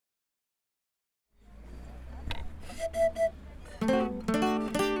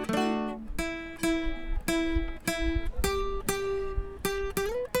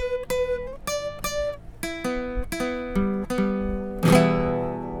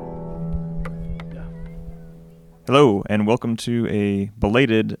Hello, and welcome to a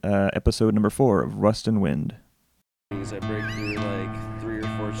belated episode number 4 of Rust and Wind. I break through like 3 or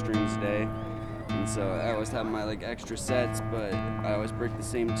 4 strings a day, and so I always have my like extra sets, but I always break the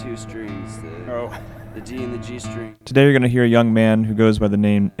same 2 strings, the D and the G string. Today you're going to hear a young man who goes by the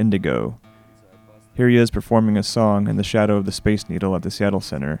name Indigo. Here he is performing a song in the shadow of the Space Needle at the Seattle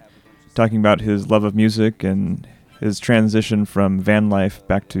Center, talking about his love of music and his transition from van life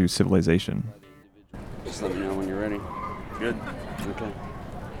back to civilization. Just let me know when you're ready. Good. Okay.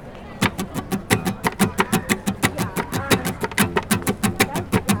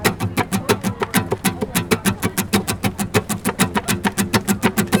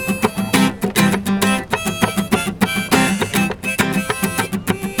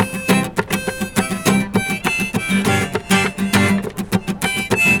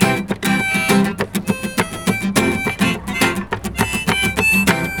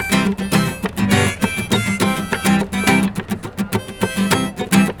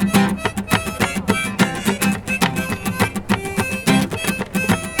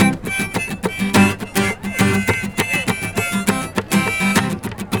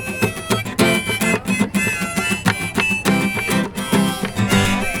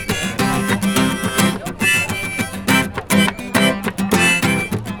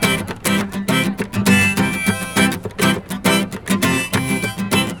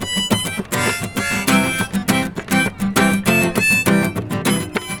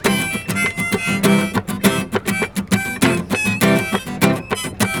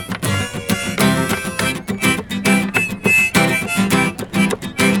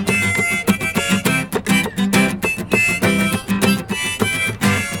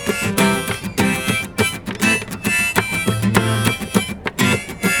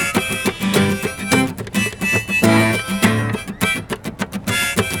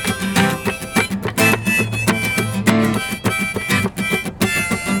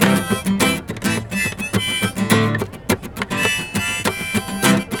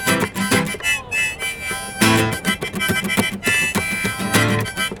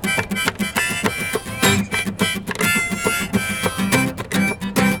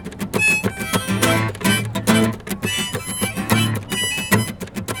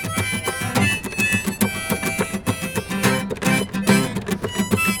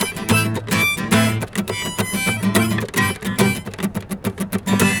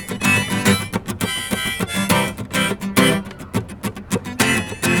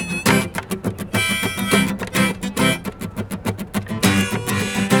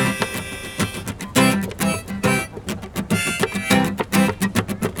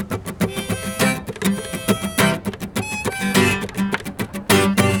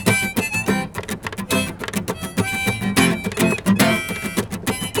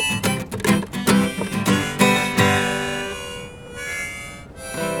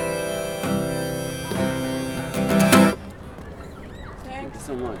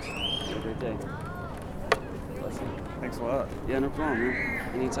 So much. Have a great day. Thanks a lot. Yeah, no problem, man.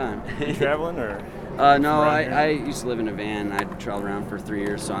 Anytime. You traveling or? No, I used to live in a van. I traveled around for 3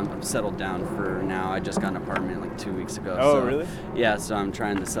 years, so I'm settled down for now. I just got an apartment like 2 weeks ago. Oh, so, really? Yeah, so I'm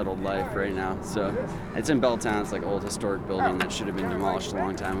trying the settled life right now. So it's in Belltown. It's like an old historic building that should have been demolished a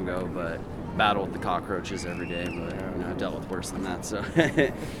long time ago, but battle with the cockroaches every day. But I've dealt with worse than that. So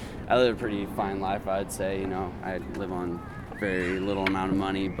I live a pretty fine life, I'd say. I live on very little amount of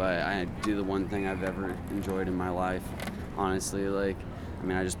money, but I do the one thing I've ever enjoyed in my life, honestly.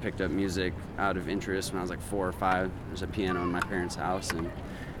 I just picked up music out of interest when I was like 4 or 5. There's a piano in my parents' house, and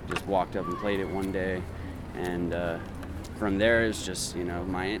just walked up and played it one day, and from there it's just the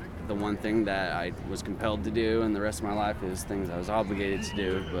one thing that I was compelled to do, and the rest of my life is things I was obligated to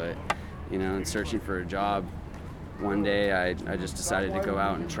do. But in searching for a job, one day I just decided to go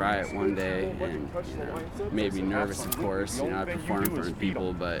out and try it one day, and made me nervous, of course. I perform in front of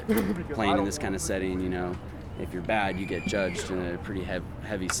people, but playing in this kind of setting, if you're bad, you get judged in a pretty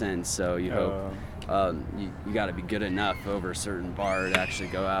heavy sense. So you hope you got to be good enough over a certain bar to actually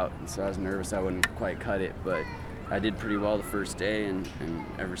go out. And so I was nervous I wouldn't quite cut it, but I did pretty well the first day, and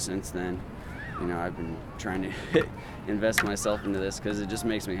ever since then, I've been trying to invest myself into this because it just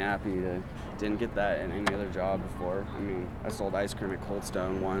makes me happy. Didn't get that in any other job before. I sold ice cream at Cold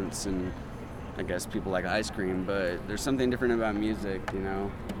Stone once, and I guess people like ice cream, but there's something different about music,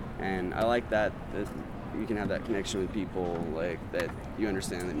 and I like that you can have that connection with people, like that you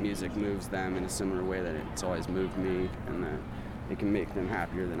understand that music moves them in a similar way that it's always moved me, and that it can make them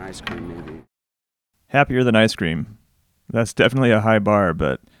happier than ice cream maybe. Happier than ice cream. That's definitely a high bar,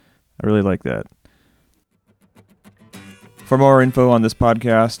 but I really like that. For more info on this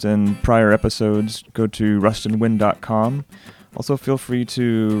podcast and prior episodes, go to rustinwind.com. Also, feel free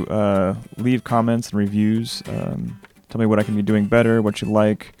to leave comments and reviews. Tell me what I can be doing better, what you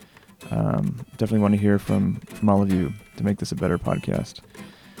like. Definitely want to hear from all of you to make this a better podcast.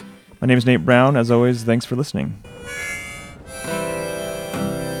 My name is Nate Brown. As always, thanks for listening.